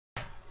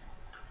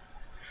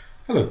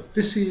Hello,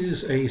 this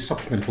is a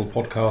supplemental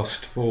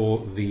podcast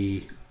for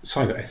the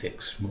cyber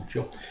ethics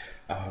module.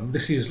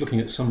 This is looking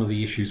at some of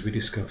the issues we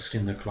discussed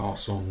in the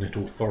class on net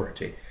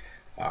authority,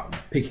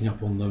 picking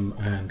up on them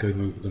and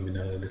going over them in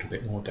a little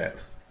bit more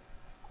depth.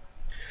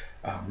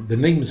 The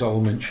names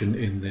I'll mention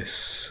in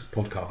this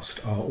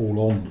podcast are all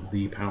on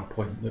the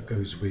PowerPoint that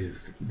goes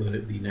with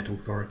the net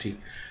authority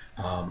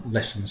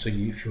lesson, so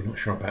if you're not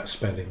sure about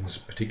spellings,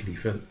 particularly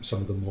for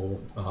some of the more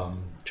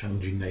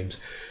challenging names,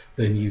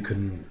 then you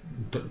can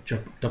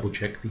double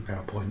check the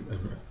PowerPoint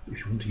if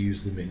you want to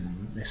use them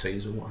in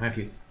essays or what have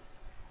you.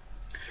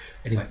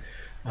 Anyway,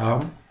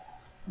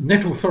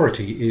 net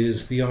authority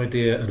is the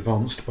idea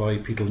advanced by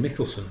Peter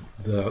Nicholson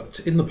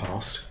that in the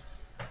past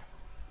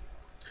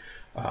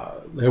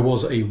there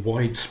was a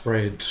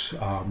widespread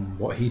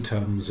what he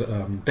terms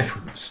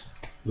deference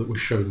that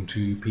was shown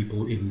to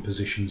people in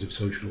positions of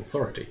social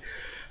authority.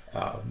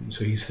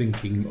 So he's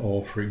thinking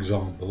of, for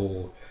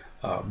example,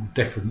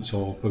 deference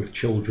of both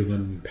children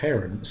and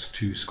parents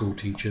to school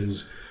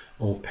teachers,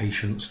 of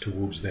patients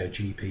towards their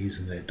GPs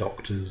and their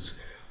doctors,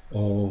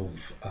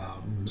 of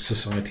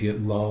society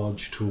at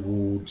large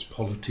towards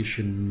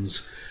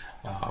politicians,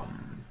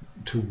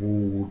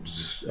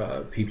 towards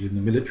people in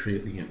the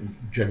military,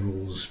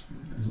 generals,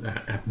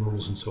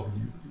 admirals and so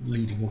on,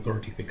 leading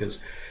authority figures,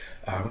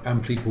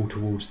 and people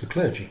towards the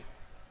clergy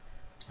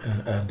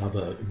and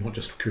other, not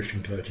just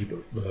Christian clergy,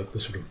 but the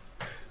sort of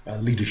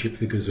leadership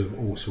figures of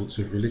all sorts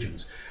of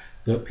religions.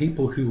 That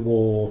people who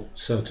wore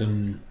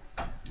certain,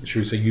 shall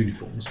we say,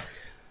 uniforms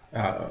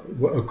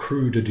were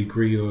accrued a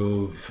degree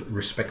of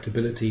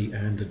respectability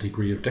and a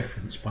degree of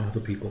deference by other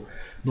people,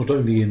 not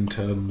only in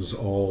terms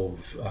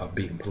of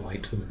being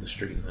polite to them in the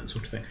street and that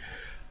sort of thing,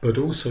 but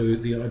also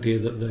the idea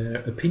that their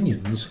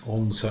opinions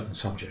on certain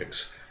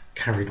subjects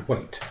carried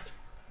weight.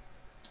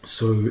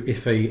 So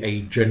if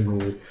a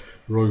general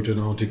wrote an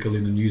article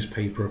in a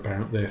newspaper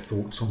about their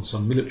thoughts on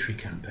some military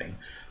campaign,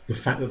 the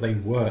fact that they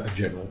were a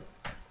general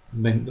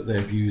meant that their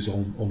views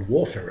on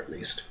warfare, at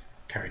least,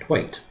 carried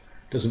weight.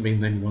 Doesn't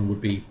mean anyone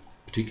would be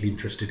particularly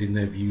interested in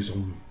their views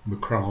on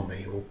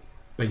macrame or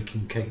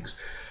baking cakes,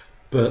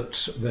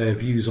 but their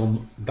views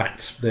on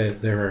their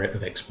area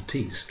of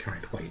expertise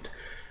carried weight.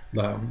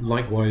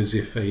 Likewise,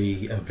 if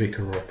a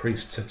vicar or a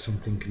priest said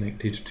something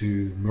connected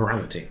to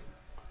morality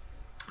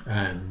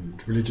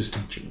and religious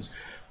teachings,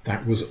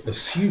 that was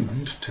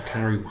assumed to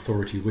carry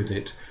authority with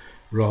it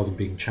rather than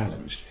being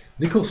challenged.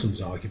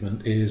 Nicholson's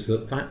argument is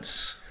that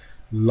that's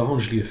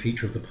largely a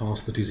feature of the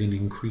past that is in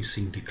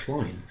increasing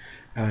decline,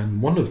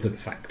 and one of the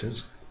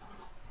factors,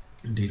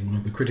 indeed one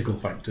of the critical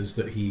factors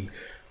that he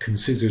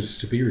considers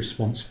to be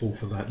responsible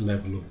for that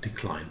level of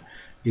decline,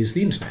 is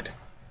the internet.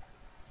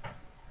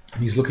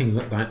 And he's looking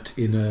at that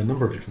in a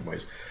number of different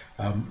ways.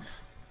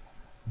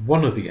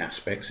 One of the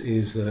aspects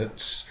is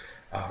that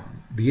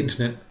the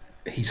internet,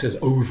 he says,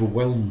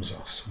 overwhelms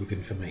us with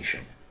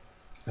information.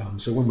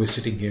 So when we're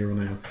sitting here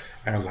on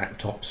our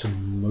laptops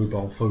and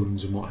mobile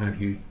phones and what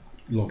have you,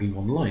 logging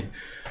online,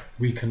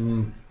 we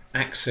can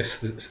access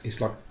this. It's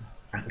like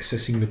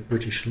accessing the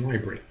British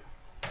Library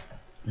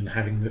and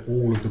having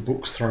all of the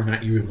books thrown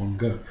at you in one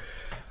go,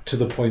 to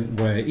the point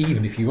where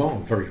even if you are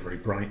very, very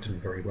bright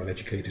and very well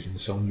educated and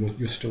so on,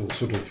 you're still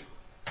sort of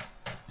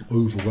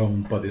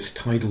overwhelmed by this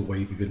tidal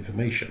wave of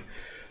information.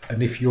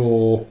 And if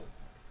you're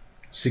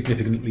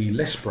significantly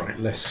less bright,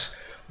 less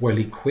well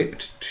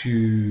equipped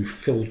to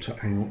filter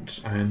out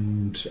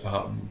and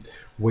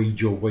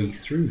wade your way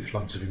through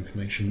floods of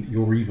information,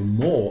 you're even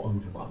more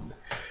overwhelmed.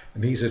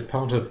 And he says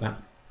part of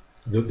that,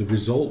 the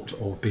result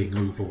of being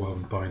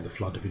overwhelmed by the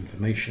flood of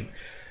information,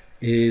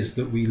 is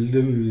that we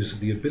lose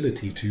the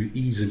ability to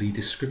easily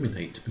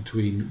discriminate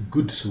between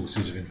good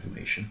sources of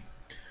information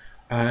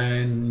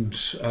and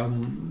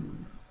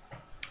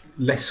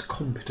less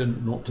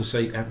competent, not to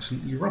say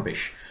absolutely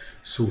rubbish,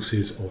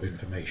 sources of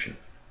information,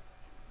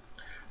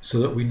 so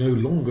that we no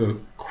longer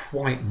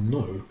quite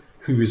know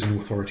who is an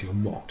authority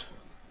on what.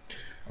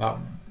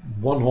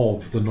 One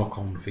of the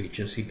knock-on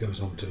features he goes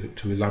on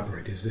to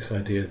elaborate is this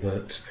idea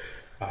that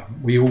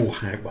we all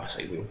have, well, I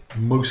say we all,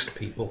 most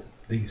people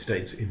these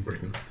days in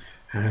Britain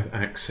have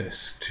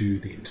access to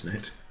the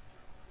internet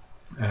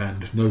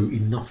and know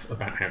enough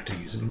about how to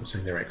use it. I'm not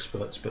saying they're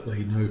experts, but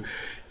they know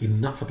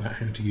enough about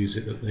how to use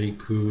it that they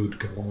could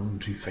go on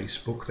to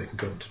Facebook, they could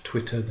go on to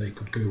Twitter, they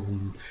could go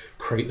on,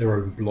 create their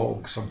own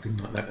blog, something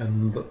like that,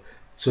 and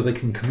so they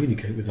can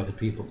communicate with other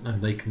people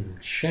and they can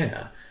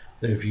share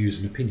their views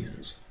and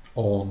opinions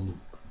on,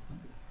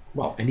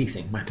 well,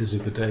 anything, matters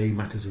of the day,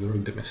 matters of their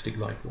own domestic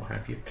life, what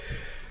have you.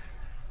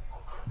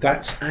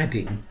 That's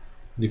adding,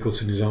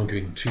 Nicholson is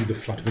arguing, to the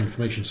flood of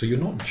information. So you're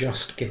not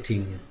just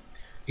getting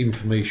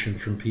information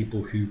from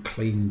people who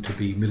claim to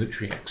be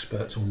military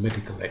experts or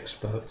medical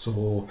experts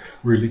or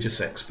religious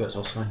experts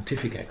or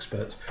scientific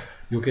experts.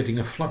 You're getting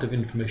a flood of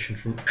information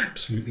from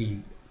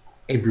absolutely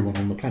everyone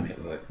on the planet,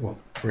 well,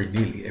 very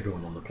nearly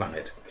everyone on the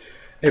planet.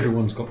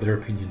 Everyone's got their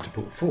opinion to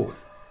put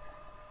forth.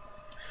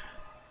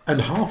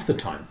 And half the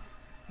time,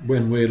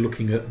 when we're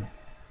looking at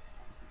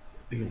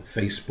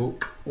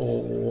Facebook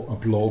or a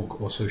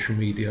blog or social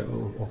media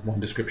of one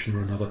description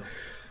or another,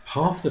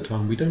 half the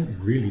time we don't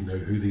really know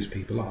who these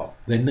people are.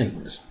 Their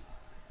names.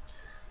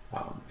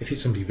 If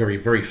it's somebody very,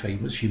 very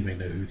famous, you may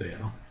know who they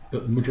are,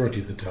 but the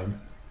majority of the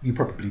time you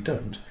probably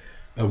don't.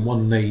 And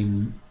one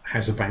name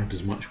has about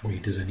as much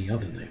weight as any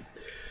other name.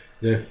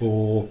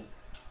 Therefore,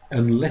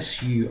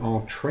 unless you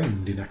are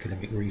trained in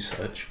academic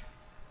research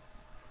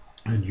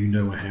and you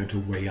know how to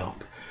weigh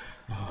up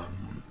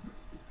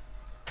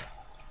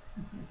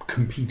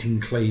competing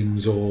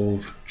claims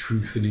of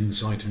truth and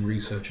insight and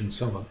research and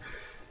so on,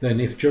 then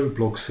if Joe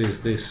Bloggs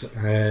says this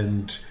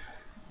and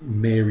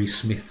Mary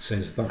Smith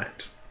says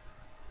that,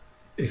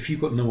 if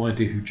you've got no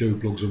idea who Joe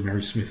Bloggs or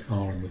Mary Smith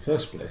are in the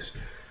first place,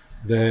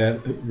 their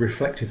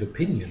reflective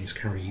opinions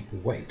carry equal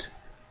weight.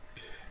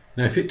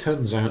 Now, if it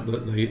turns out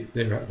that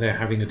they're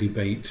having a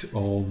debate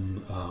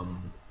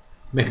on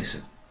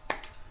medicine,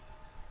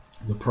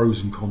 the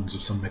pros and cons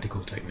of some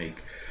medical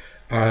technique,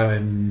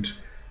 and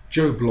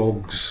Joe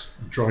Bloggs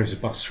drives a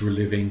bus for a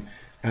living,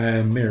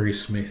 and Mary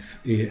Smith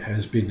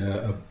has been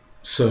a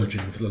surgeon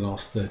for the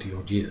last 30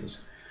 odd years,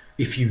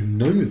 if you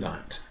know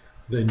that,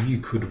 then you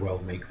could well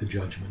make the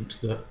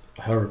judgment that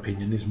her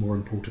opinion is more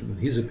important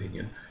than his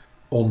opinion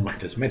on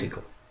matters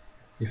medical.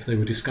 If they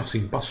were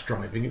discussing bus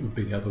driving, it would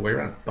be the other way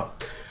around.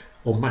 But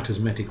on matters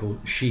medical,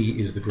 she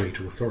is the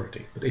greater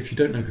authority. But if you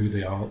don't know who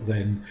they are,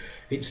 then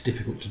it's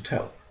difficult to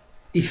tell.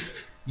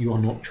 If you are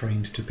not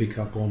trained to pick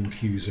up on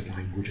cues of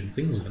language and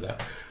things like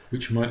that,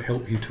 which might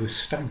help you to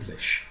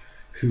establish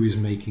who is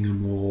making a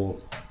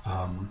more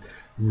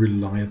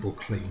reliable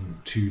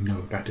claim to know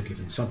about a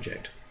given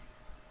subject.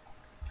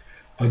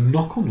 A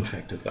knock-on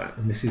effect of that,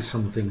 and this is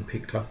something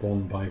picked up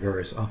on by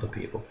various other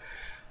people,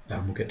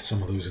 and we'll get to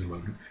some of those in a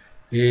moment,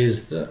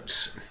 is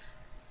that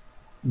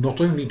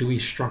not only do we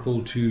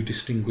struggle to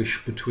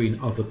distinguish between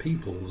other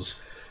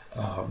people's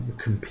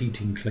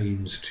competing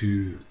claims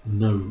to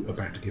know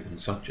about a given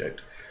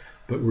subject,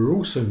 but we're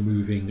also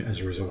moving, as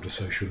a result of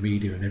social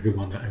media and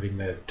everyone having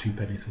their two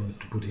pennies worth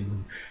to put in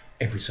on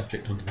every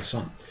subject under the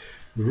sun,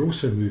 we're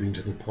also moving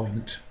to the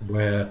point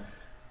where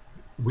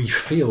we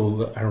feel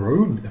that our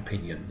own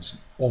opinions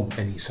on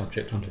any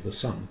subject under the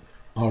sun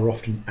are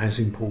often as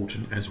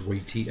important, as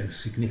weighty, as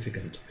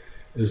significant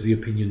as the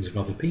opinions of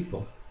other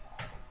people,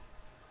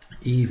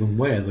 even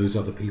where those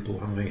other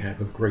people may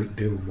have a great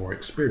deal more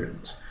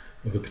experience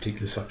of a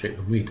particular subject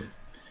than we do.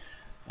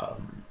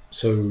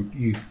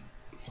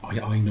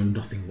 I know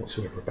nothing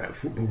whatsoever about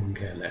football and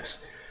care less,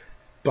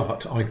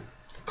 but I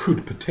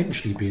could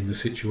potentially be in the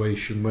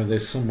situation where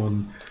there's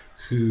someone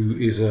who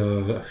is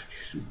a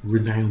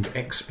renowned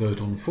expert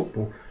on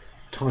football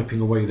typing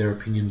away their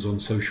opinions on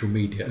social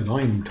media, and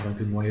I'm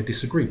typing away a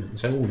disagreement and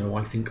say, oh no,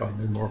 I think I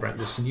know more about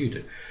this than you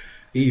do.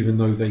 Even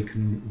though they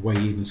can weigh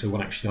in and say,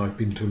 well, actually, I've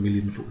been to 1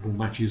 million football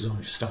matches,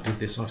 I've studied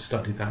this, I've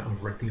studied that,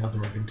 I've read the other,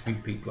 I've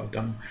interviewed people, I've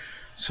done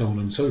so on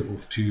and so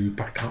forth to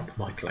back up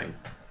my claim.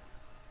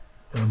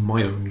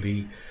 My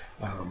only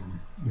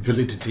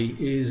validity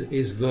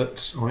is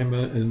that I'm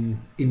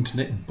an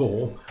internet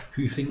bore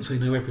who thinks I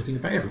know everything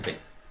about everything.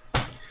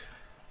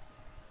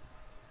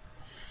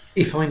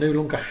 If I no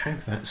longer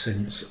have that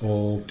sense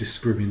of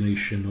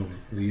discrimination,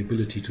 of the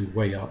ability to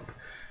weigh up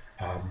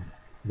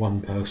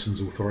one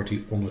person's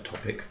authority on a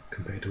topic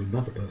compared to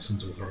another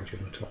person's authority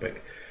on a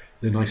topic,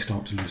 then I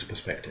start to lose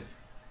perspective.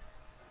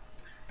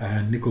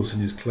 And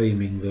Nicholson is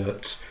claiming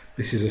that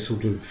this is a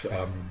sort of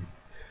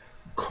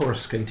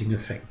coruscating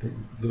effect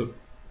that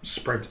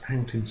spreads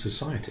out in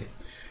society,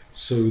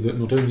 so that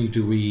not only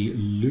do we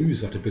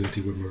lose that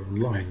ability when we're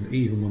online,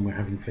 even when we're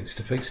having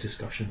face-to-face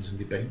discussions and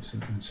debates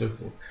and so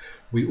forth,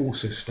 we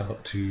also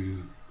start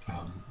to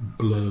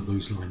blur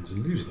those lines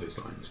and lose those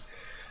lines.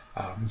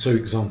 So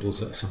examples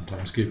that are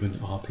sometimes given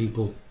are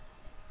people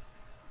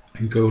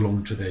who go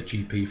along to their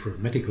GP for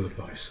medical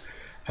advice,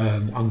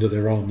 and under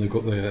their arm they've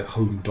got their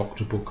home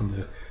doctor book and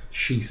a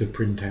sheath of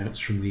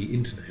printouts from the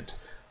internet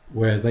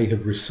where they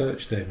have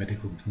researched their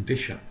medical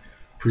condition,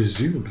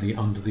 presumably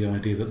under the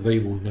idea that they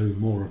will know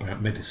more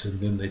about medicine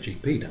than their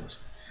GP does.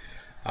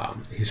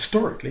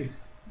 Historically,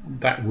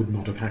 that would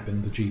not have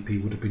happened. The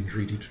GP would have been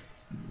treated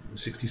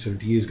 60,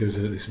 70 years ago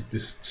as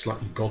this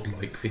slightly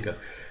godlike figure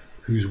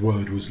whose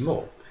word was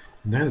law.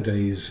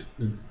 Nowadays,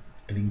 an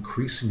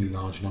increasingly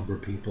large number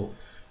of people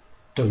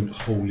don't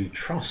wholly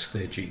trust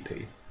their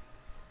GP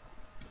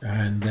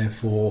and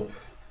therefore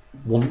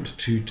want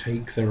to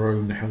take their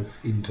own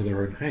health into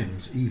their own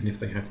hands, even if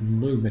they have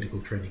no medical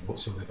training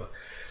whatsoever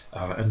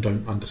and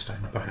don't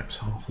understand perhaps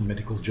half the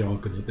medical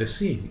jargon that they're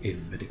seeing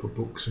in medical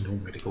books and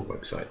on medical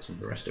websites and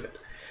the rest of it.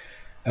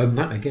 And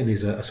that again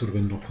is a sort of a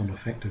knock-on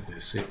effect of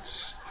this.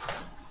 It's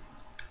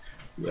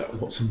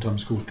what's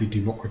sometimes called the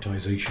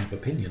democratization of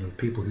opinion, of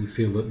people who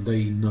feel that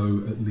they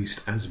know at least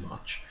as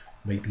much,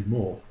 maybe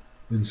more,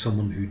 than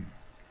someone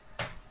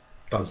who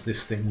does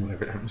this thing,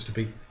 whatever it happens to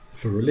be,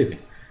 for a living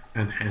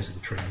and has the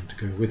training to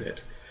go with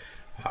it.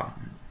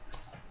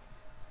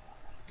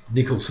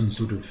 Nicholson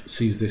sort of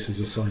sees this as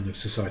a sign of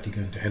society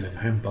going to hell in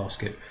a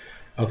handbasket.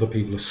 Other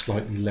people are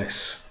slightly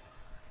less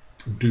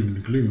doom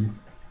and gloom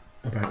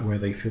about where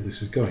they feel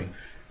this is going,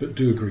 but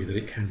do agree that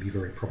it can be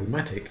very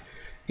problematic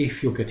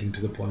if you're getting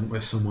to the point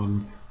where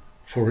someone,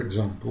 for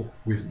example,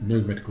 with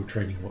no medical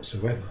training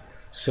whatsoever,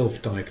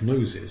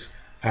 self-diagnoses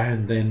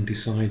and then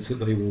decides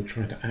that they will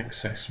try to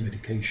access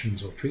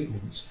medications or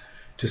treatments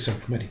to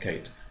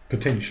self-medicate,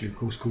 potentially, of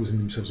course, causing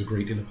themselves a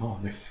great deal of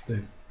harm if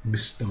they're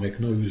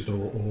misdiagnosed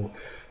or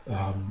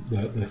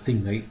the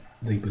thing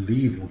they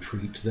believe will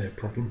treat their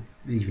problem,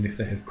 even if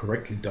they have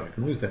correctly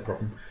diagnosed their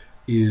problem,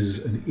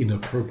 is an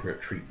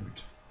inappropriate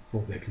treatment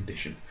for their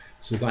condition.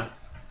 So that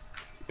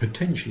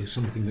potentially is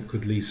something that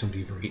could leave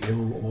somebody very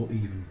ill or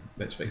even,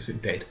 let's face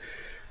it, dead,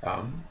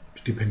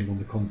 depending on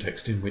the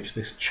context in which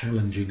this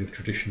challenging of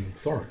traditional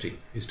authority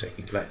is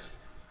taking place.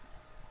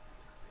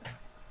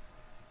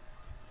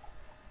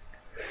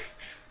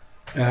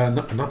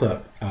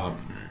 Another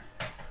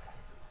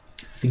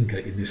thinker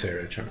in this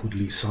area, a chap called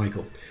Lee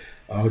Seigel,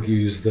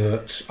 argues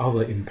that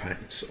other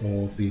impacts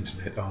of the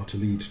internet are to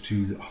lead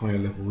to higher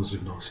levels of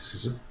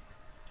narcissism.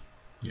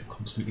 You're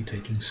constantly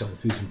taking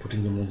selfies and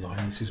putting them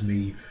online. This is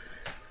me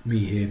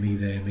here, me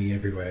there, me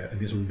everywhere,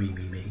 and it's all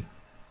me.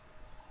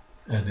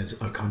 And there's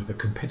a kind of a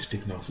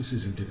competitive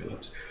narcissism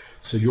develops.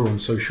 So you're on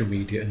social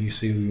media and you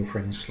see all your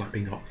friends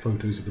slapping up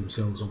photos of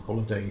themselves on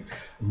holiday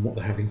and what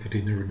they're having for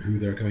dinner and who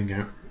they're going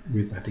out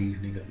with that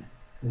evening and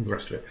all the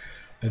rest of it.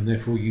 And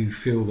therefore you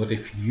feel that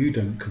if you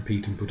don't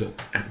compete and put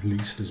at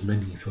least as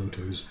many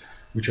photos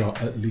which are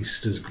at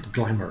least as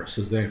glamorous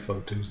as their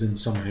photos, then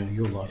somehow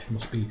your life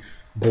must be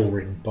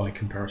boring by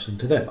comparison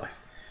to their life.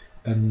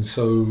 And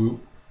so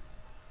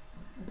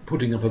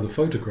putting up other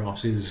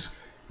photographs is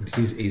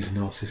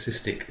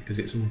narcissistic because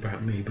it's all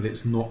about me, but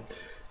it's not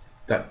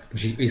that,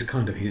 which is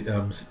kind of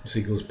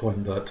Siegel's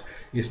point, that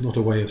it's not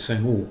a way of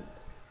saying, oh,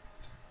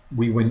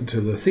 we went to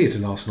the theatre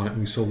last night and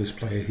we saw this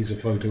play, here's a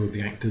photo of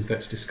the actors,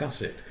 let's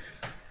discuss it.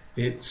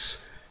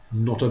 It's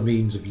not a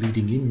means of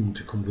leading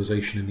into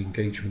conversation and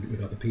engagement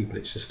with other people.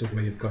 It's just a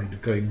way of kind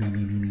of going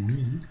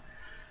me,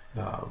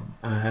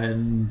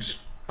 and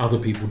other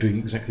people doing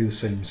exactly the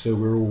same. So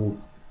we're all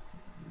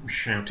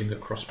shouting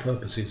at cross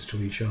purposes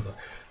to each other.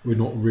 We're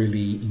not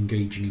really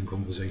engaging in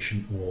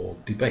conversation or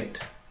debate.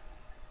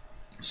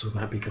 So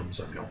that becomes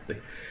unhealthy.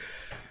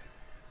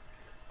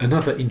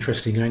 Another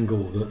interesting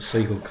angle that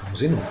Seigel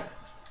comes in on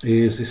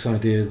is this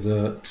idea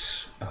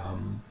that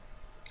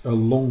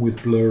along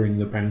with blurring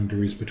the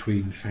boundaries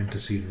between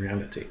fantasy and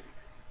reality,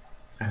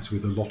 as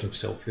with a lot of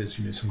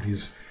selfies,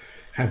 somebody's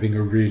having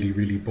a really,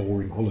 really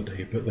boring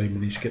holiday, but they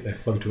manage to get their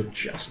photo at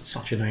just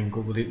such an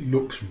angle that it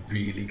looks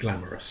really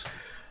glamorous.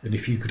 And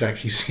if you could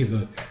actually see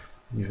the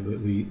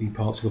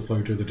parts of the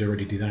photo that are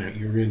edited out,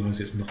 you realise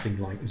it's nothing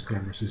like as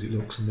glamorous as it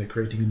looks, and they're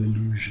creating an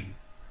illusion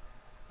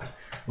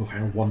of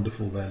how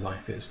wonderful their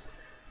life is.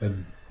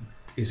 And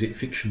is it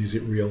fiction, is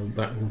it real?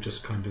 That all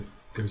just kind of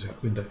goes out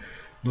the window.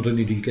 Not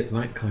only do you get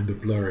that kind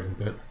of blurring,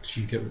 but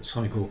you get what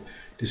Seigel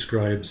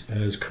describes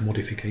as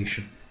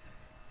commodification.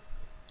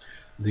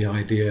 The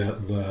idea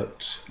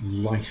that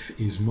life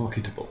is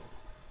marketable.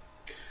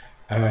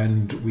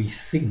 And we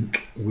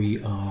think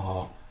we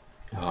are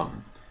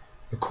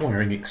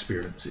acquiring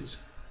experiences.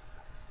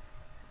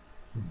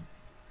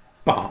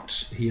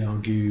 But he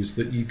argues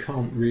that you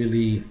can't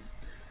really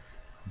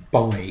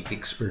buy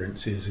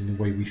experiences in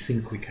the way we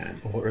think we can,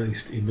 or at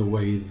least in the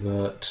way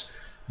that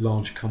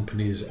large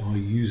companies are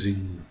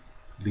using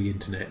the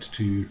internet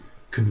to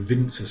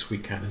convince us we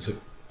can, as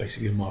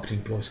basically a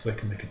marketing ploy so they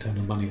can make a ton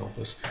of money off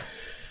us.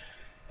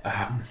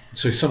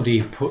 So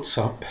somebody puts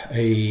up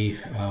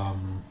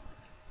going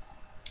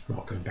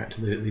back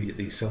to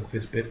the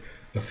selfies bit,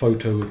 a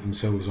photo of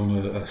themselves on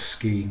a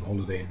skiing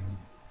holiday in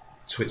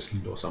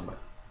Switzerland or somewhere.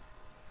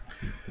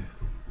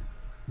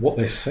 What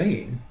they're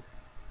saying,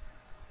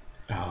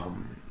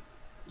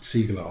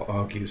 Siegel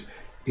argues,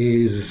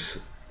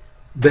 is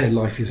their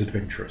life is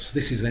adventurous.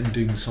 This is them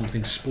doing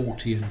something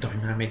sporty and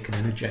dynamic and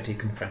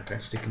energetic and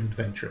fantastic and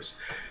adventurous.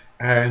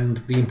 And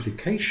the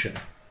implication,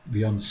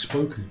 the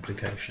unspoken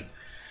implication,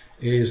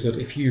 is that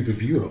if you, the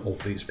viewer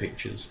of these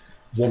pictures,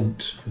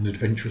 want an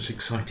adventurous,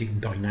 exciting,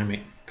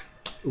 dynamic,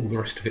 all the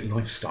rest of it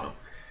lifestyle,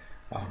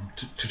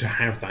 to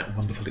have that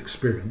wonderful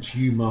experience,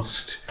 you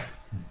must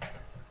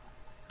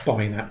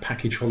buy that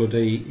package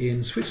holiday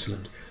in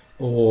Switzerland.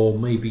 Or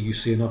maybe you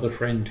see another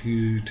friend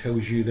who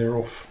tells you they're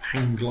off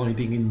hang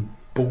gliding in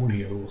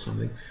Borneo or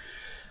something.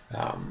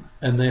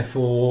 And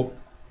therefore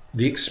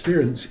the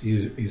experience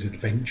is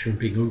adventure and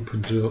being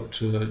open to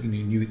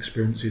new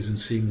experiences and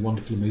seeing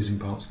wonderful, amazing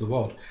parts of the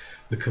world.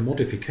 The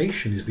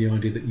commodification is the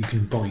idea that you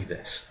can buy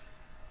this.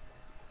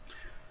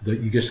 That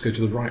you just go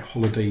to the right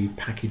holiday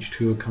package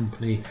tour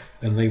company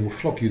and they will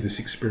flog you this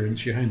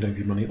experience, you hand over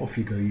your money, off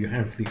you go, you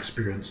have the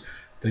experience,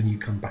 then you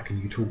come back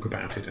and you talk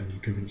about it and you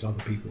convince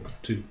other people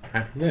to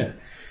have their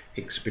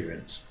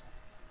experience.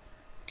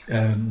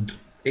 And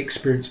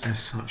experience as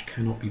such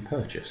cannot be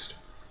purchased.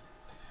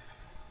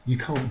 You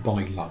can't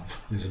buy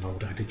love, there's an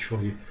old adage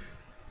for you.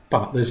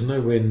 But there's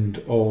no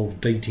end of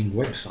dating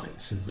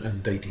websites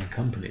and dating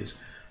companies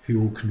who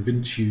will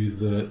convince you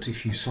that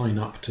if you sign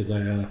up to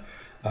their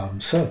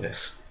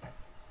service,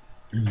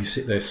 and you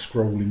sit there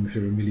scrolling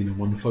through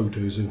 1,000,001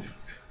 photos of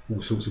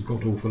all sorts of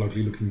god-awful,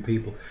 ugly-looking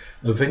people.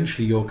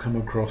 Eventually, you'll come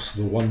across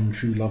the one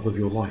true love of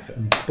your life,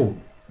 and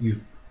boom,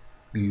 you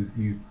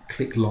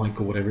click like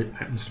or whatever it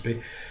happens to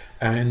be,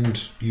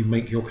 and you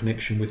make your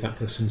connection with that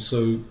person.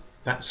 So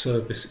that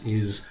service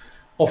is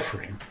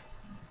offering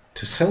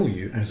to sell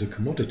you as a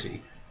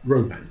commodity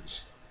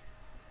romance.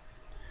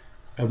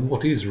 And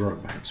what is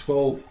romance?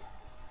 Well,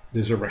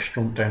 there's a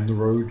restaurant down the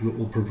road that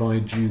will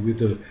provide you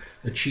with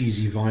a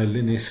cheesy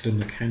violinist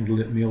and a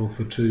candlelit meal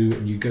for two,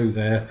 and you go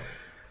there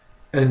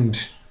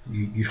and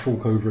you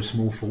fork over a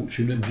small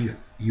fortune and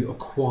you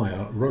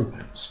acquire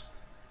romance.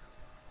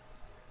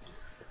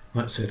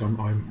 That said,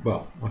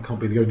 I can't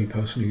be the only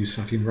person who's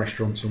sat in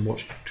restaurants and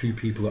watched two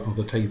people at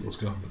other tables,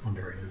 because I'm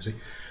very nosy,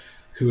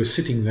 who are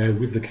sitting there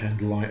with the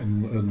candlelight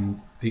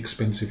and the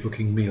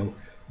expensive-looking meal,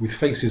 with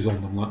faces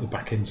on them like the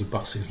back ends of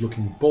buses,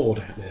 looking bored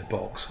out their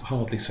box,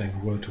 hardly saying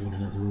a word to one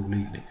another all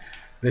evening.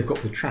 They've got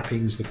the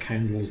trappings, the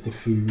candles, the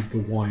food, the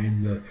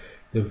wine,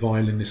 the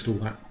violinist, all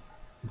that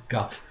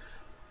guff.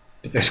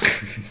 But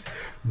there's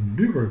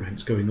no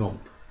romance going on.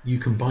 You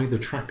can buy the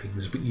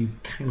trappings, but you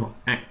cannot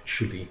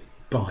actually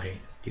buy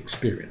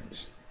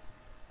experience.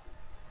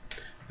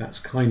 That's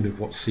kind of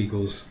what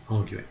Siegel's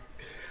arguing.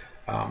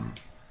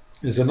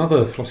 There's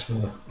another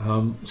philosopher,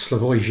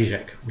 Slavoj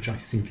Žižek, which I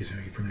think is how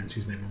you pronounce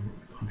his name,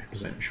 I'm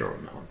 100% sure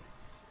on that one,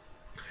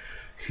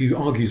 who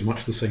argues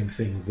much the same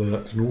thing,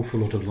 that an awful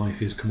lot of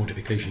life is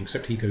commodification,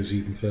 except he goes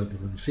even further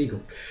than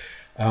Siegel.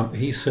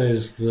 He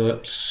says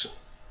that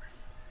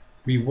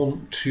we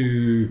want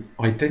to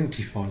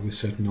identify with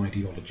certain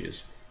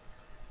ideologies,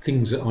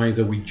 things that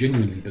either we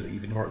genuinely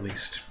believe in, or at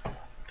least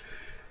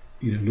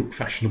look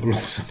fashionable or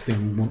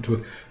something we want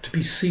to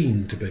be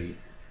seen to be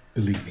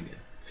believing in.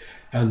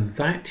 And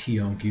that, he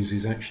argues,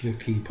 is actually a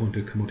key point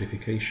of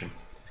commodification.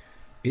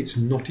 It's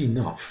not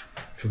enough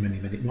for many,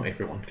 not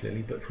everyone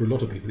clearly, but for a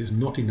lot of people, it's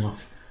not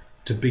enough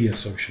to be a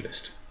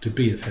socialist, to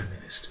be a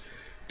feminist,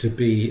 to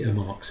be a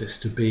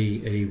Marxist, to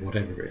be a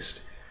whateverist.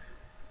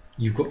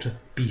 You've got to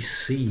be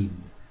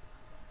seen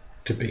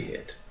to be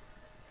it.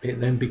 It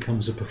then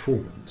becomes a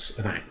performance,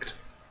 an act.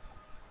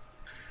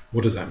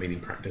 What does that mean in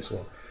practice?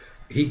 Well,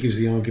 he gives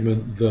the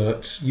argument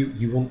that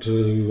you want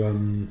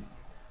to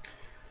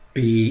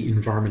be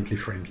environmentally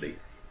friendly.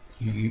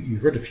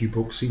 You've read a few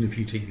books, seen a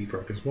few TV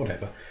programs,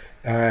 whatever,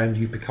 and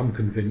you've become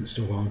convinced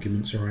of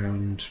arguments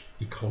around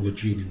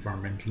ecology and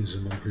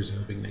environmentalism and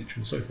preserving nature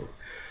and so forth.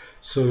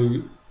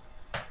 So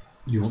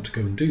you want to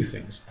go and do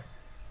things.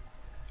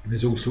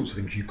 There's all sorts of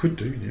things you could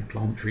do,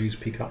 plant trees,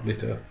 pick up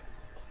litter,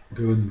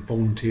 go and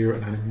volunteer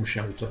at an animal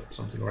shelter,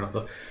 something or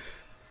other.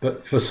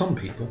 But for some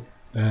people,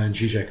 and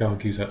Zizek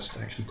argues that's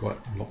actually quite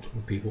a lot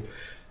of people,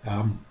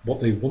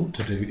 what they want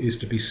to do is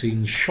to be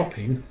seen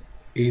shopping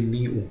in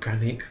the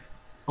organic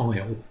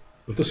aisle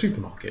of the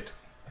supermarket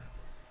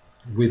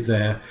with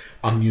their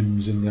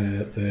onions and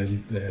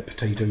their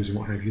potatoes and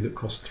what have you that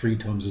cost 3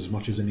 times as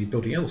much as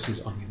anybody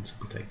else's onions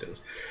and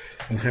potatoes,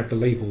 and have the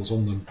labels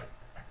on them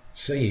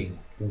saying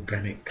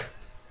organic.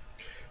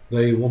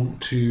 They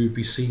want to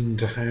be seen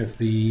to have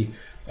the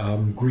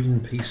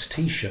Greenpeace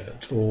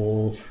t-shirt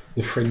or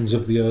the Friends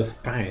of the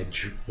Earth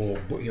badge or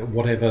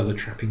whatever the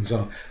trappings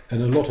are.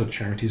 And a lot of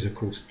charities, of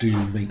course, do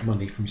make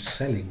money from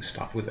selling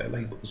stuff with their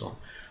labels on,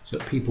 so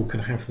that people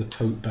can have the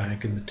tote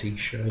bag and the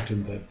t-shirt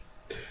and the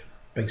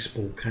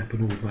baseball cap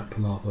and all of that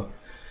palaver,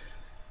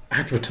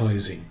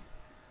 advertising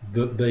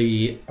that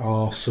they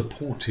are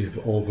supportive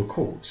of a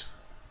cause.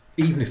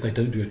 Even if they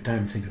don't do a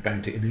damn thing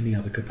about it in any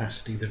other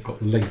capacity, they've got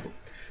the label.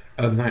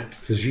 And that,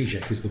 for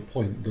Zizek, is the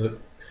point,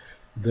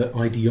 that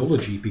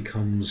ideology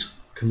becomes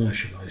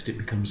commercialised, it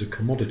becomes a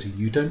commodity.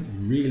 You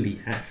don't really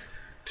have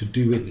to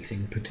do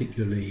anything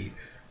particularly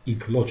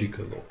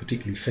ecological or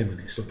particularly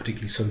feminist or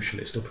particularly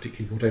socialist or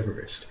particularly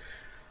whateverist.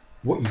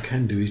 What you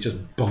can do is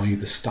just buy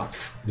the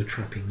stuff, the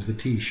trappings, the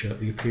t-shirt,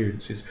 the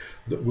appearances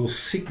that will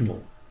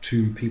signal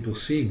to people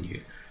seeing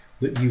you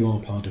that you are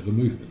part of a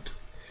movement.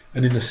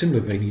 And in a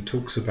similar vein, he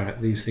talks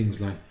about these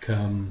things like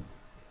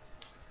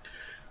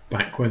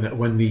back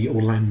when the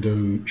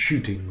Orlando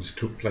shootings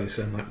took place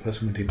and that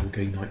person went into a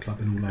gay nightclub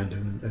in Orlando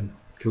and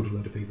killed a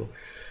load of people.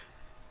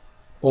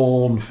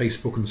 On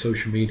Facebook and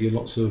social media,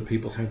 lots of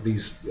people have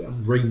these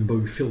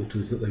rainbow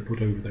filters that they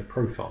put over their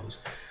profiles.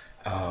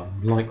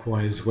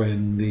 Likewise,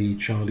 when the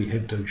Charlie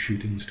Hebdo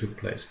shootings took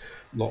place,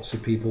 lots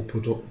of people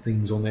put up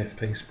things on their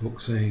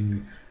Facebook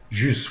saying,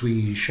 "Je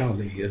suis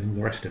Charlie," and all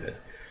the rest of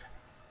it,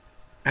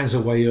 as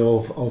a way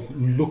of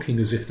looking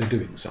as if they're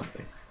doing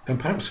something, and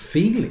perhaps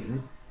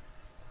feeling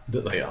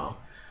that they are.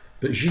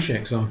 But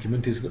Zizek's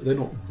argument is that they're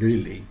not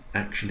really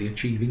actually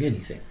achieving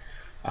anything,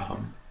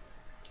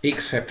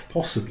 except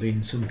possibly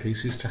in some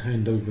cases to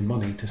hand over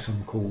money to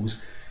some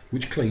cause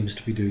which claims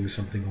to be doing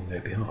something on their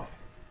behalf.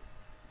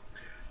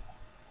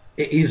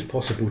 It is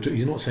possible to,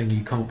 he's not saying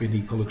you can't be an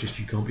ecologist,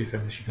 you can't be a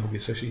feminist, you can't be a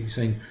socialist, he's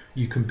saying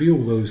you can be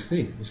all those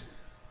things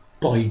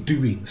by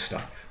doing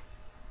stuff.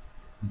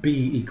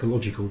 Be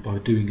ecological by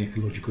doing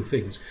ecological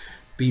things.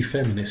 be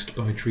feminist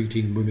by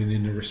treating women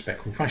in a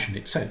respectful fashion,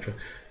 etc.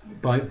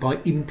 By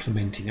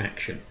implementing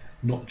action,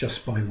 not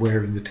just by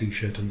wearing the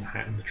t-shirt and the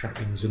hat and the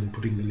trappings and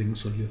putting the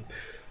links on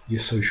your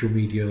social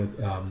media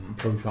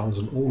profiles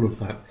and all of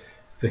that.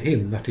 For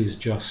him, that is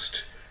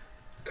just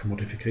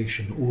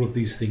commodification. All of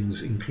these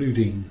things,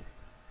 including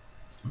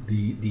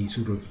the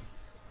sort of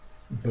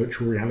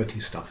virtual reality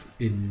stuff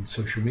in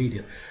social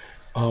media,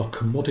 are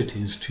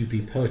commodities to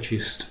be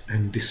purchased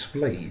and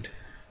displayed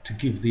to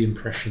give the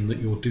impression that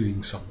you're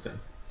doing something,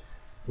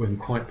 when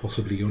quite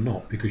possibly you're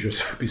not, because you're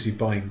so busy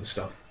buying the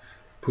stuff,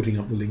 putting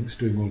up the links,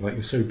 doing all that.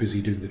 You're so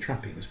busy doing the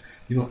trappings,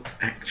 you're not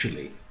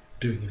actually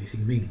doing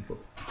anything meaningful,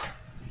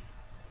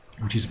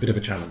 which is a bit of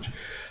a challenge.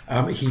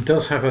 He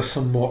does have a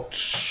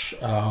somewhat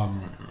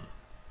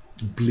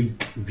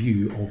bleak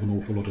view of an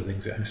awful lot of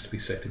things, it has to be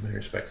said, in many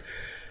respects.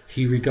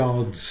 He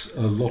regards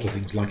a lot of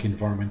things like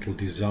environmental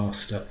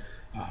disaster,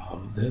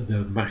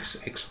 the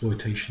mass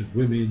exploitation of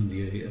women,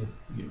 the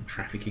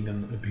trafficking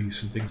and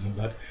abuse and things like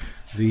that,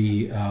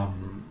 the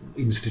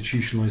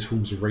institutionalized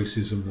forms of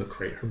racism that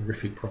create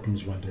horrific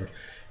problems around the world.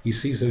 He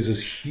sees those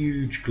as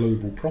huge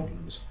global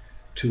problems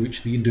to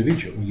which the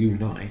individual, you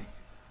and I,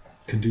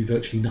 can do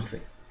virtually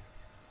nothing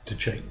to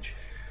change.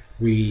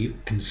 We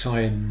can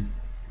sign,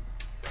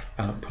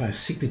 put our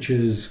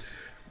signatures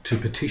to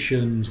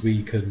petitions,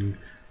 we can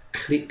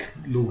click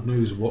Lord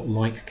knows what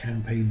like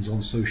campaigns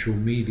on social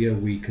media,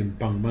 we can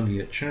bung money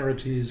at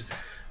charities,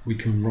 we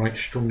can write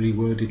strongly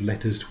worded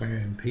letters to our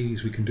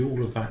MPs, we can do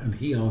all of that, and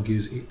he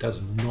argues it does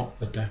not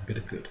a damn bit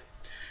of good.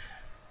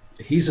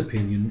 His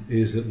opinion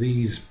is that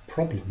these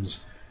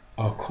problems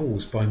are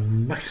caused by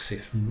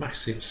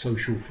massive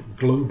social,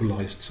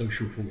 globalized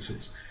social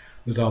forces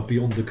that are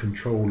beyond the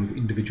control of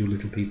individual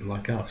little people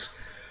like us,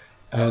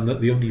 and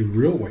that the only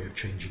real way of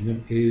changing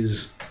them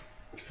is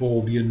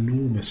for the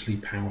enormously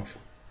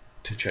powerful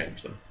to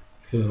change them,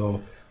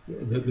 for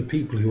the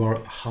people who are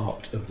at the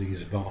heart of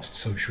these vast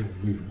social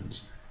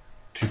movements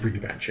to bring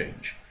about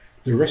change.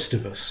 The rest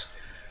of us,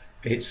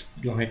 it's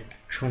like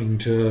trying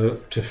to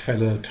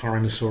fell a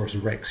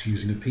Tyrannosaurus Rex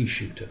using a pea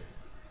shooter,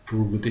 for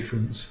all the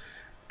difference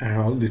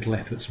our little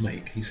efforts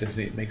make. He says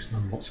it makes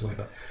none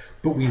whatsoever.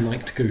 But we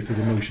like to go through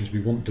the motions.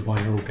 We want to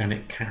buy our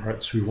organic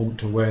carrots, we want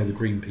to wear the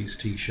Greenpeace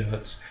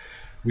t-shirts,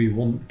 we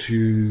want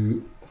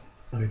to,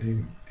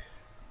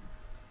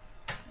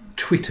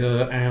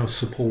 Twitter our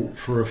support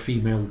for a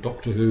female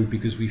Doctor Who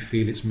because we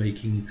feel it's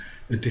making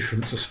a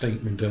difference, a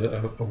statement,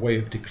 a way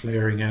of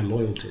declaring our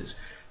loyalties.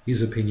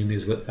 His opinion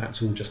is that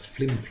that's all just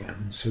flim-flam,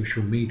 and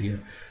social media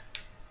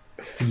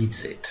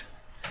feeds it.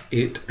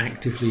 It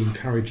actively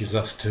encourages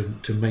us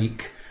to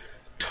make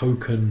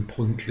token,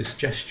 pointless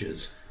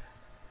gestures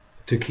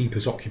to keep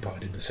us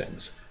occupied, in a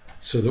sense,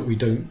 so that we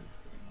don't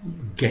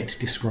get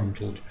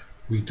disgruntled,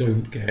 we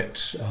don't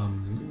get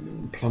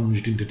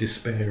plunged into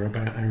despair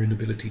about our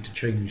inability to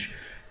change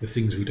the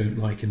things we don't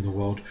like in the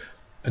world.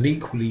 And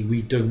equally,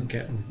 we don't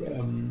get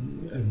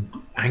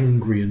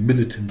angry and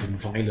militant and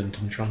violent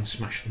and try and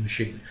smash the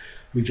machine.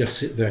 We just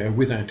sit there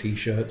with our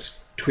t-shirts,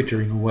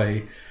 twittering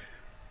away,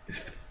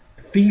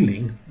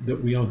 feeling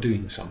that we are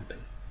doing something.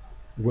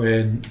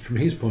 When, from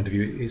his point of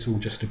view, it's all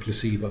just a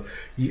placebo.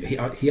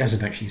 He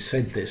hasn't actually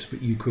said this,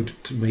 but you could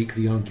make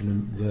the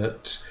argument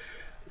that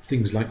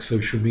things like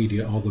social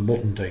media are the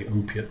modern day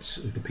opiates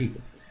of the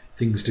people.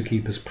 Things to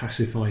keep us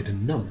pacified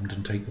and numbed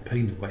and take the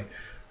pain away,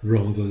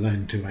 rather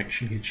than to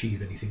actually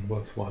achieve anything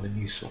worthwhile and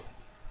useful.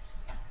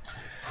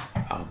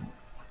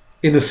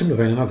 In a similar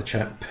vein, another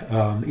chap,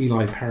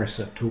 Eli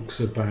Pariser, talks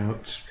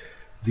about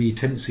the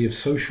tendency of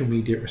social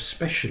media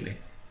especially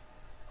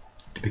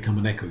to become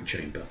an echo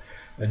chamber.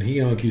 And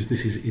he argues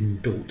this is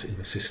inbuilt in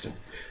the system.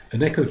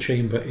 An echo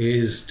chamber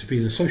is to be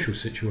in a social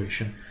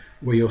situation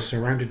where you're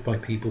surrounded by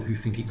people who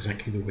think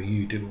exactly the way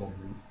you do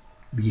on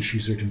the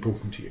issues that are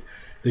important to you.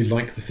 They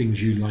like the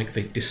things you like,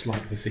 they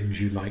dislike the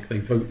things you like, they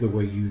vote the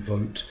way you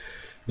vote,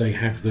 they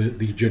have the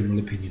general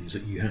opinions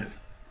that you have.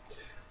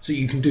 So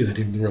you can do that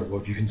in the real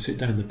world. You can sit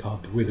down in the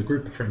pub with a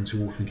group of friends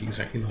who all think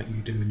exactly like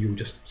you do, and you'll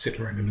just sit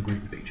around and agree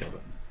with each other.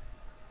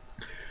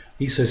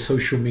 He says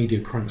social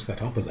media cranks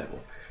that up a level,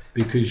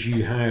 because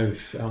you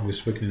have, we've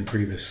spoken in a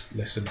previous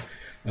lesson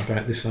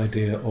about this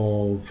idea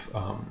of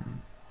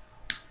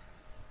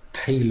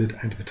tailored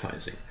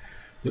advertising,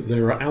 that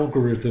there are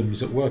algorithms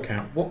that work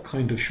out what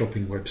kind of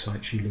shopping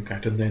websites you look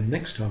at, and then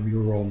next time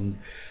you're on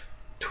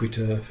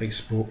Twitter,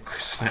 Facebook,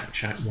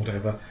 Snapchat,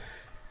 whatever,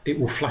 it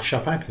will flash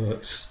up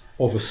adverts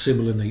of a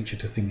similar nature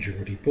to things you've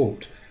already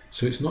bought.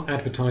 So it's not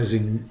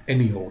advertising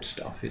any old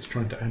stuff, it's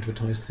trying to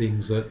advertise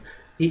things that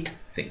it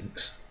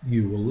thinks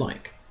you will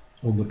like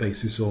on the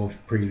basis of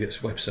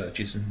previous web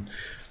searches and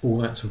all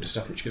that sort of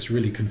stuff, which gets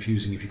really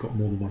confusing if you've got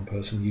more than one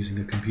person using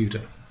a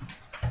computer.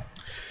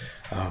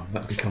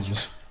 That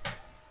becomes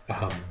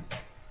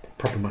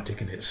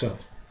problematic in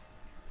itself.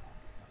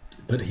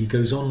 But he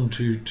goes on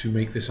to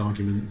make this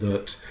argument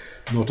that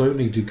not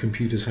only do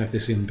computers have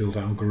this inbuilt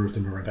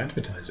algorithm around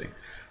advertising,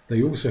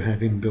 They also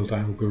have inbuilt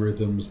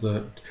algorithms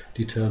that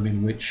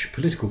determine which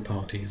political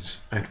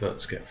parties'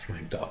 adverts get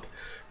flagged up,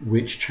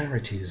 which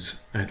charities'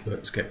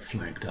 adverts get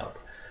flagged up,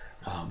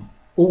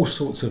 all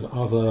sorts of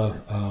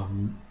other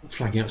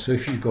flagging up. So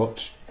if you've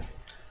got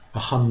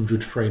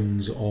 100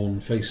 friends on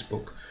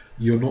Facebook,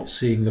 you're not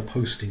seeing the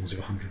postings of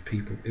 100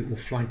 people. It will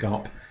flag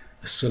up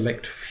a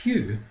select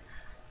few,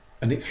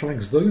 and it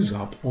flags those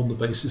up on the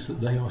basis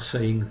that they are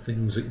saying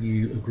things that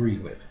you agree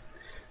with.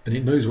 And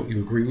it knows what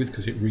you agree with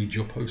because it reads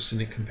your posts and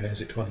it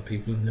compares it to other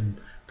people and then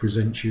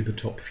presents you the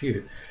top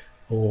few.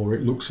 Or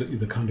it looks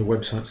at the kind of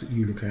websites that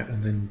you look at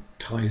and then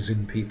ties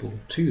in people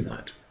to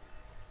that.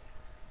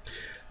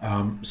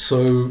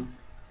 So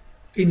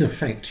in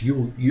effect,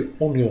 you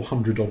on your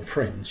 100-odd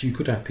friends, you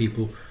could have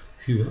people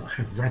who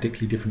have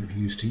radically different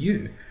views to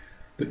you,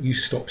 but you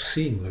stop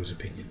seeing those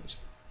opinions.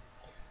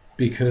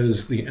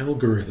 Because the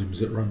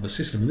algorithms that run the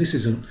system, and this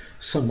isn't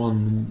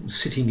someone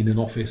sitting in an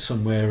office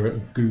somewhere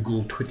at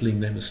Google twiddling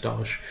their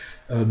moustache,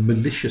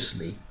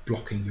 maliciously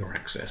blocking your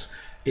access.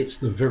 It's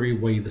the very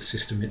way the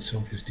system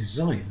itself is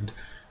designed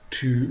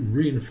to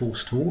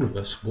reinforce to all of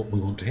us what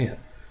we want to hear.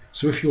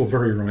 So if you're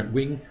very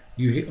right-wing,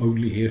 you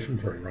only hear from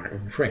very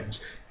right-wing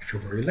friends. If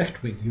you're very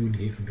left-wing, you only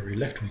hear from very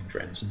left-wing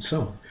friends, and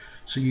so on.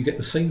 So you get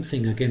the same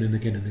thing again and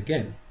again and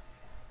again.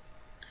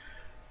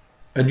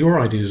 And your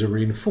ideas are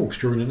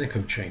reinforced. You're in an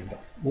echo chamber.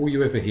 All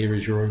you ever hear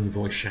is your own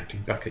voice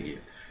shouting back at you.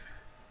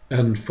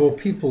 And for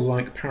people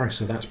like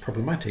Parissa, that's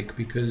problematic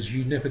because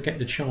you never get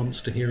the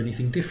chance to hear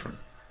anything different.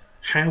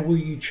 How will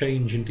you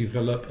change and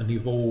develop and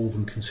evolve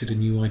and consider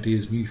new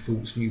ideas, new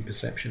thoughts, new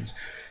perceptions,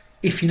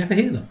 if you never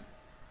hear them?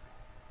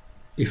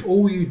 If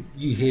all you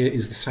hear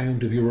is the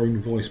sound of your own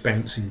voice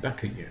bouncing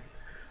back at you,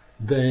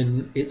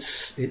 then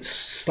it's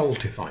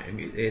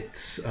stultifying.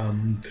 It's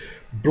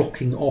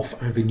blocking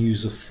off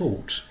avenues of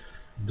thought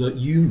that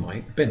you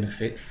might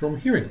benefit from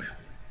hearing about.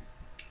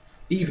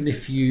 Even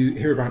if you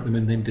hear about them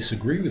and then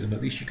disagree with them,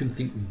 at least you can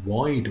think,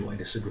 why do I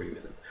disagree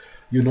with them?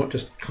 You're not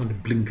just kind of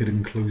blinkered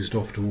and closed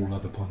off to all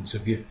other points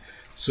of view.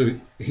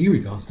 So he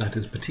regards that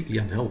as particularly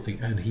unhealthy,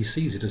 and he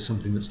sees it as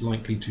something that's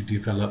likely to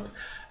develop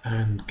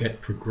and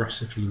get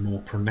progressively more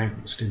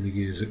pronounced in the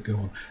years that go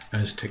on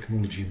as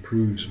technology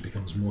improves and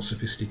becomes more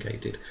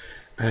sophisticated,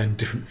 and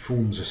different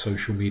forms of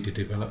social media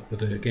develop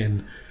that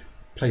again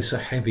place a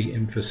heavy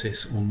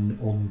emphasis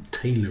on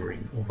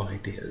tailoring of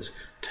ideas,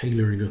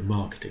 tailoring of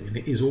marketing, and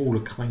it is all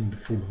a kind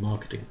of form of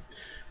marketing,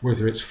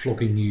 whether it's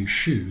flogging you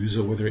shoes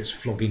or whether it's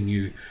flogging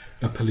you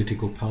a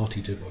political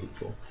party to vote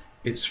for.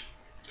 It's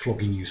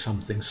flogging you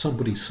something.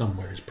 Somebody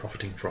somewhere is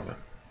profiting from it.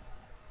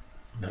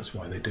 And that's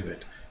why they do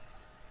it.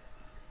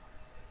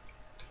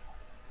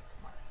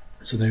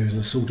 So there is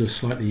a sort of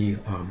slightly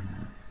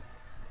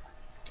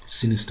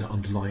sinister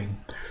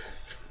underlying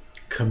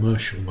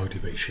commercial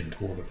motivation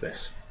to all of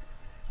this.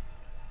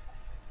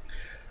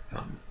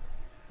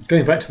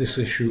 Going back to this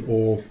issue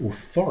of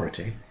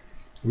authority,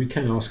 we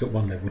can ask at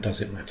one level,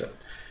 does it matter?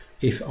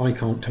 If I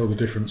can't tell the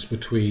difference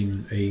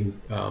between a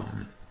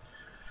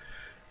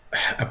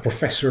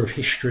professor of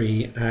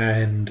history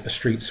and a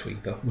street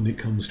sweeper when it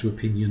comes to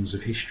opinions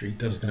of history,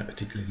 does that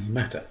particularly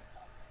matter?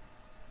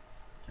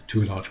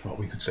 To a large part,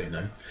 we could say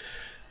no.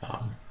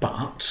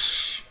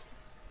 But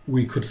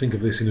we could think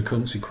of this in a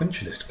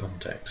consequentialist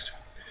context.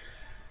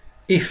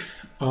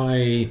 If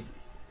I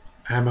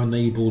am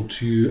unable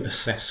to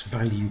assess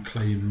value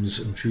claims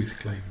and truth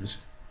claims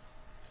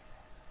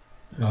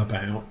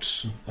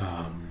about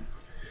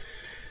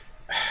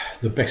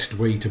the best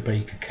way to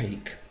bake a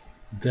cake,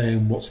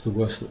 then what's the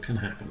worst that can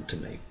happen to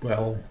me?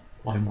 Well,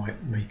 I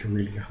might make a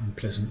really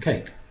unpleasant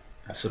cake.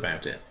 That's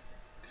about it.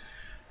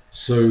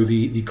 So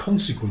the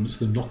consequence,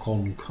 the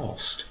knock-on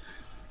cost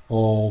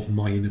of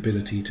my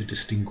inability to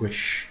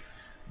distinguish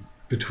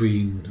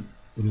between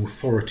an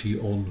authority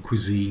on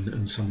cuisine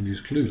and someone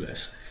who's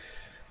clueless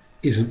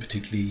isn't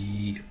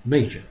particularly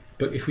major.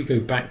 But if we go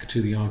back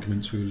to the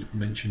arguments we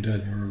mentioned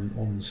earlier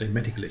on say,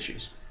 medical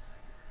issues,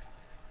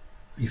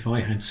 if I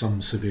had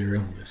some severe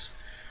illness,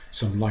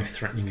 some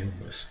life-threatening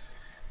illness,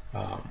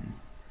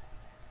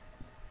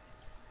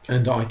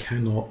 and I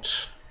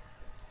cannot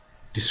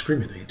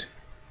discriminate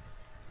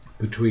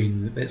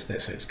between, let's say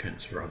it's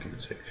cancer for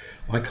argument's sake,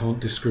 I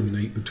can't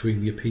discriminate between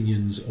the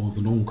opinions of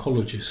an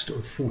oncologist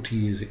of 40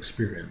 years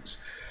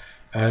experience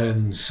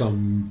and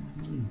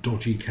some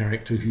dodgy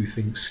character who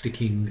thinks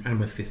sticking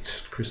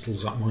amethyst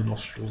crystals up my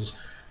nostrils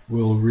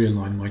will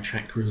realign my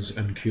chakras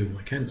and cure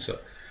my cancer,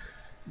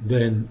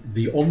 then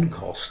the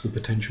on-cost, the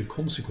potential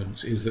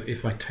consequence, is that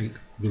if I take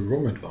the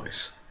wrong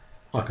advice,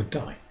 I could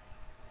die.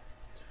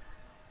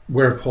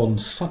 Whereupon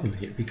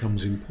suddenly it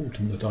becomes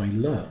important that I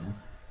learn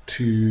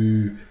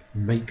to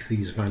make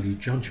these value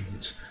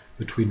judgments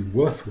between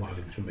worthwhile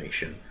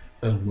information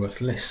and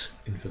worthless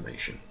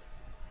information.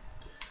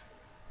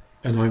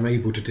 And I'm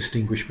able to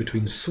distinguish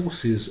between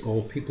sources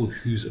of people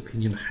whose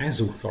opinion has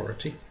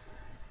authority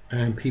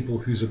and people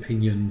whose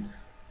opinion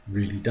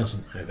really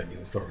doesn't have any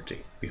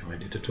authority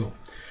behind it at all.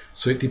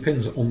 So it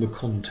depends on the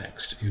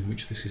context in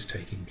which this is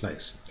taking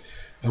place.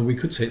 And we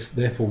could say it's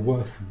therefore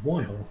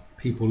worthwhile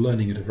people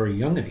learning at a very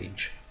young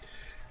age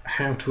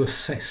how to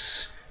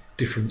assess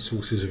different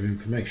sources of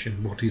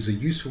information. What is a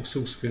useful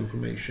source of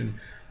information?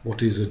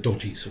 What is a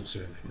dodgy source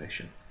of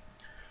information?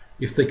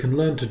 If they can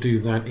learn to do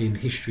that in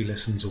history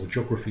lessons or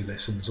geography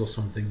lessons or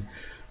something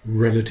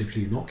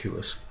relatively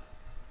innocuous,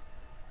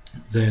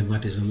 then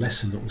that is a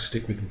lesson that will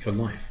stick with them for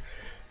life.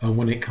 And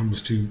when it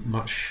comes to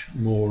much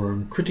more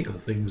critical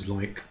things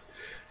like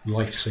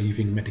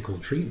life-saving medical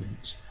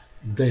treatments,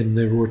 then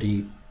they're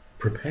already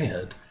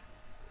prepared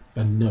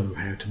and know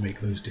how to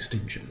make those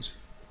distinctions,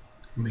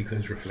 make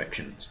those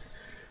reflections.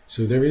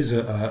 So there is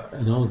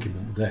an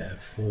argument there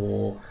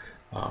for,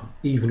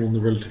 even on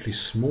the relatively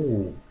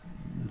small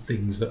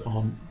things that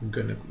aren't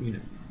going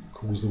to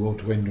cause the world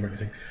to end or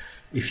anything,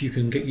 if you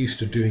can get used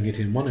to doing it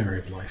in one area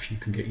of life, you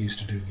can get used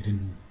to doing it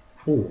in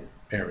all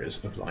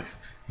areas of life,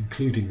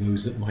 including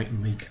those that might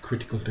make a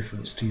critical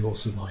difference to your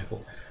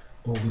survival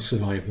or the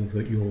survival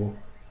of your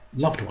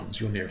loved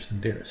ones, your nearest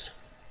and dearest.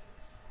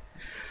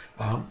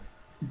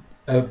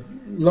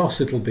 Last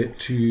little bit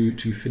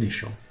to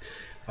finish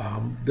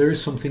on. There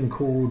is something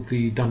called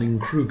the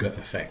Dunning-Kruger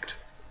effect.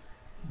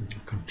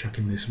 I'm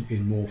chucking this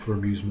in more for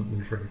amusement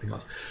than for anything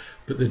else.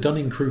 But the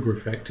Dunning-Kruger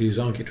effect is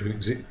argued to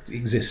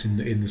exist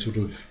in the sort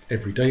of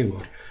everyday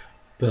world,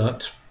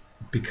 but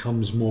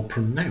becomes more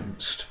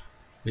pronounced,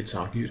 it's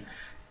argued,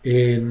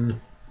 in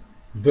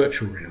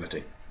virtual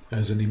reality,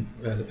 as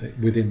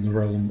within the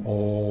realm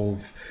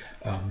of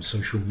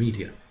social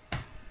media.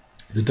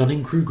 The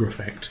Dunning-Kruger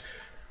effect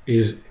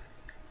is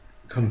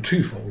kind of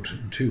twofold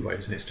in two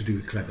ways, and it's to do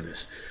with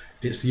cleverness.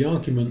 It's the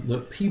argument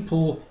that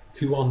people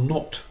who are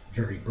not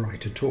very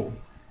bright at all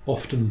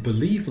often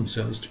believe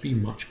themselves to be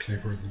much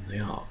cleverer than they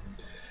are.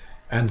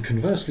 And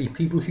conversely,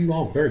 people who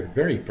are very,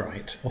 very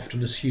bright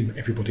often assume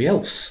everybody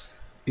else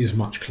is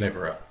much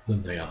cleverer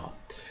than they are.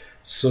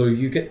 So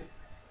you get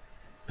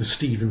the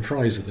Stephen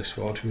Frys of this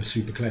world, who are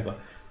super clever,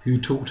 who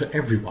talk to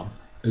everyone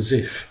as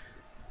if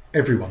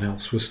everyone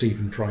else was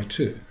Stephen Fry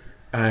too,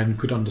 and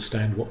could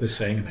understand what they're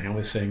saying and how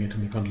they're saying it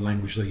and the kind of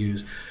language they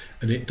use.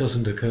 And it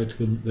doesn't occur to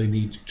them they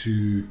need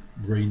to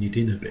rein it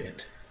in a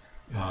bit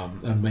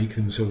and make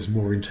themselves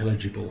more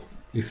intelligible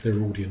if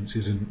their audience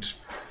isn't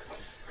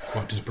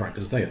quite as bright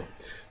as they are.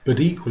 But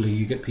equally,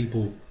 you get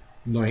people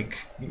like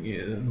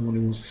the one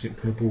who wants to stick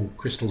purple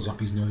crystals up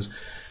his nose,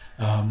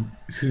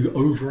 who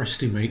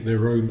overestimate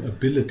their own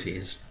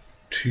abilities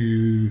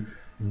to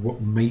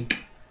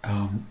make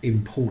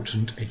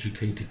important,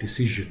 educated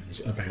decisions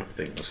about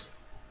things.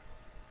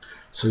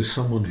 So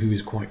someone who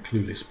is quite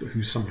clueless but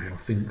who somehow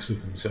thinks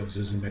of themselves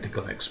as a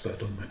medical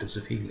expert on matters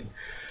of healing.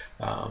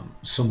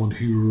 Someone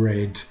who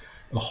read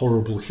a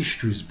horrible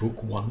histories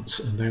book once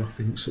and now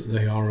thinks that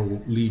they are a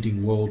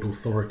leading world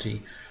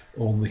authority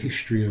on the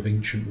history of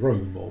ancient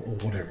Rome or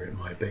whatever it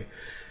might be.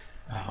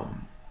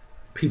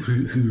 People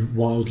who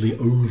wildly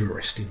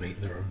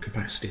overestimate their own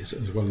capacities,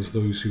 as well as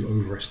those who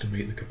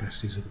overestimate the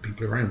capacities of the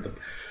people around them.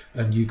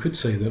 And you could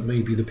say that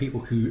maybe the people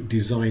who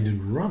design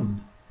and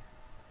run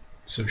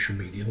social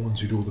media, the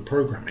ones who do all the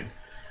programming,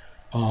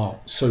 are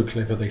so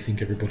clever they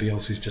think everybody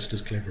else is just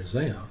as clever as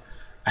they are.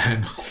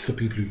 And the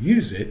people who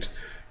use it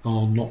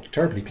are not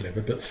terribly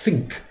clever, but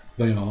think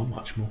they are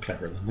much more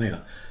clever than they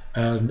are.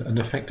 And an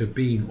effect of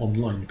being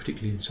online,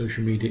 particularly in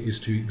social media, is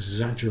to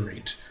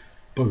exaggerate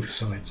both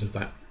sides of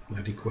that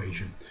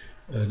equation.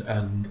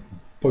 And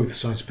both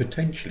sides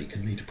potentially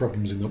can lead to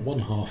problems in that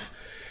one half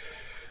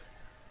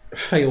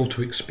fail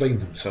to explain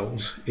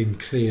themselves in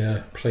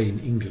clear, plain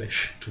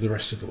English to the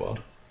rest of the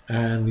world,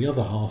 and the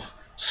other half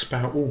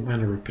spout all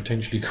manner of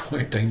potentially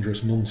quite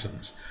dangerous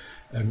nonsense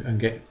and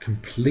get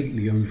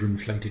completely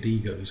overinflated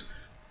egos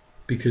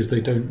because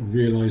they don't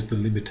realise the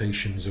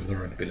limitations of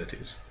their own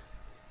abilities.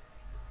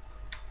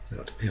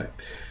 But anyway,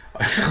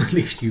 I'll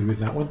leave you with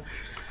that one.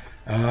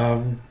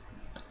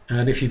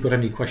 And if you've got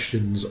any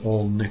questions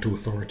on net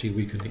authority,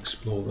 we can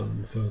explore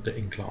them further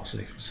in class.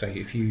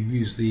 If you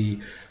use the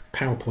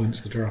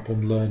PowerPoints that are up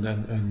on Learn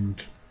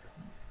and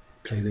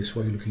play this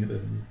while you're looking at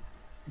them,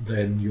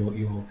 then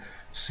you'll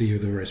see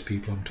the various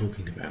people I'm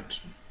talking about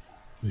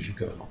as you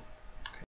go along.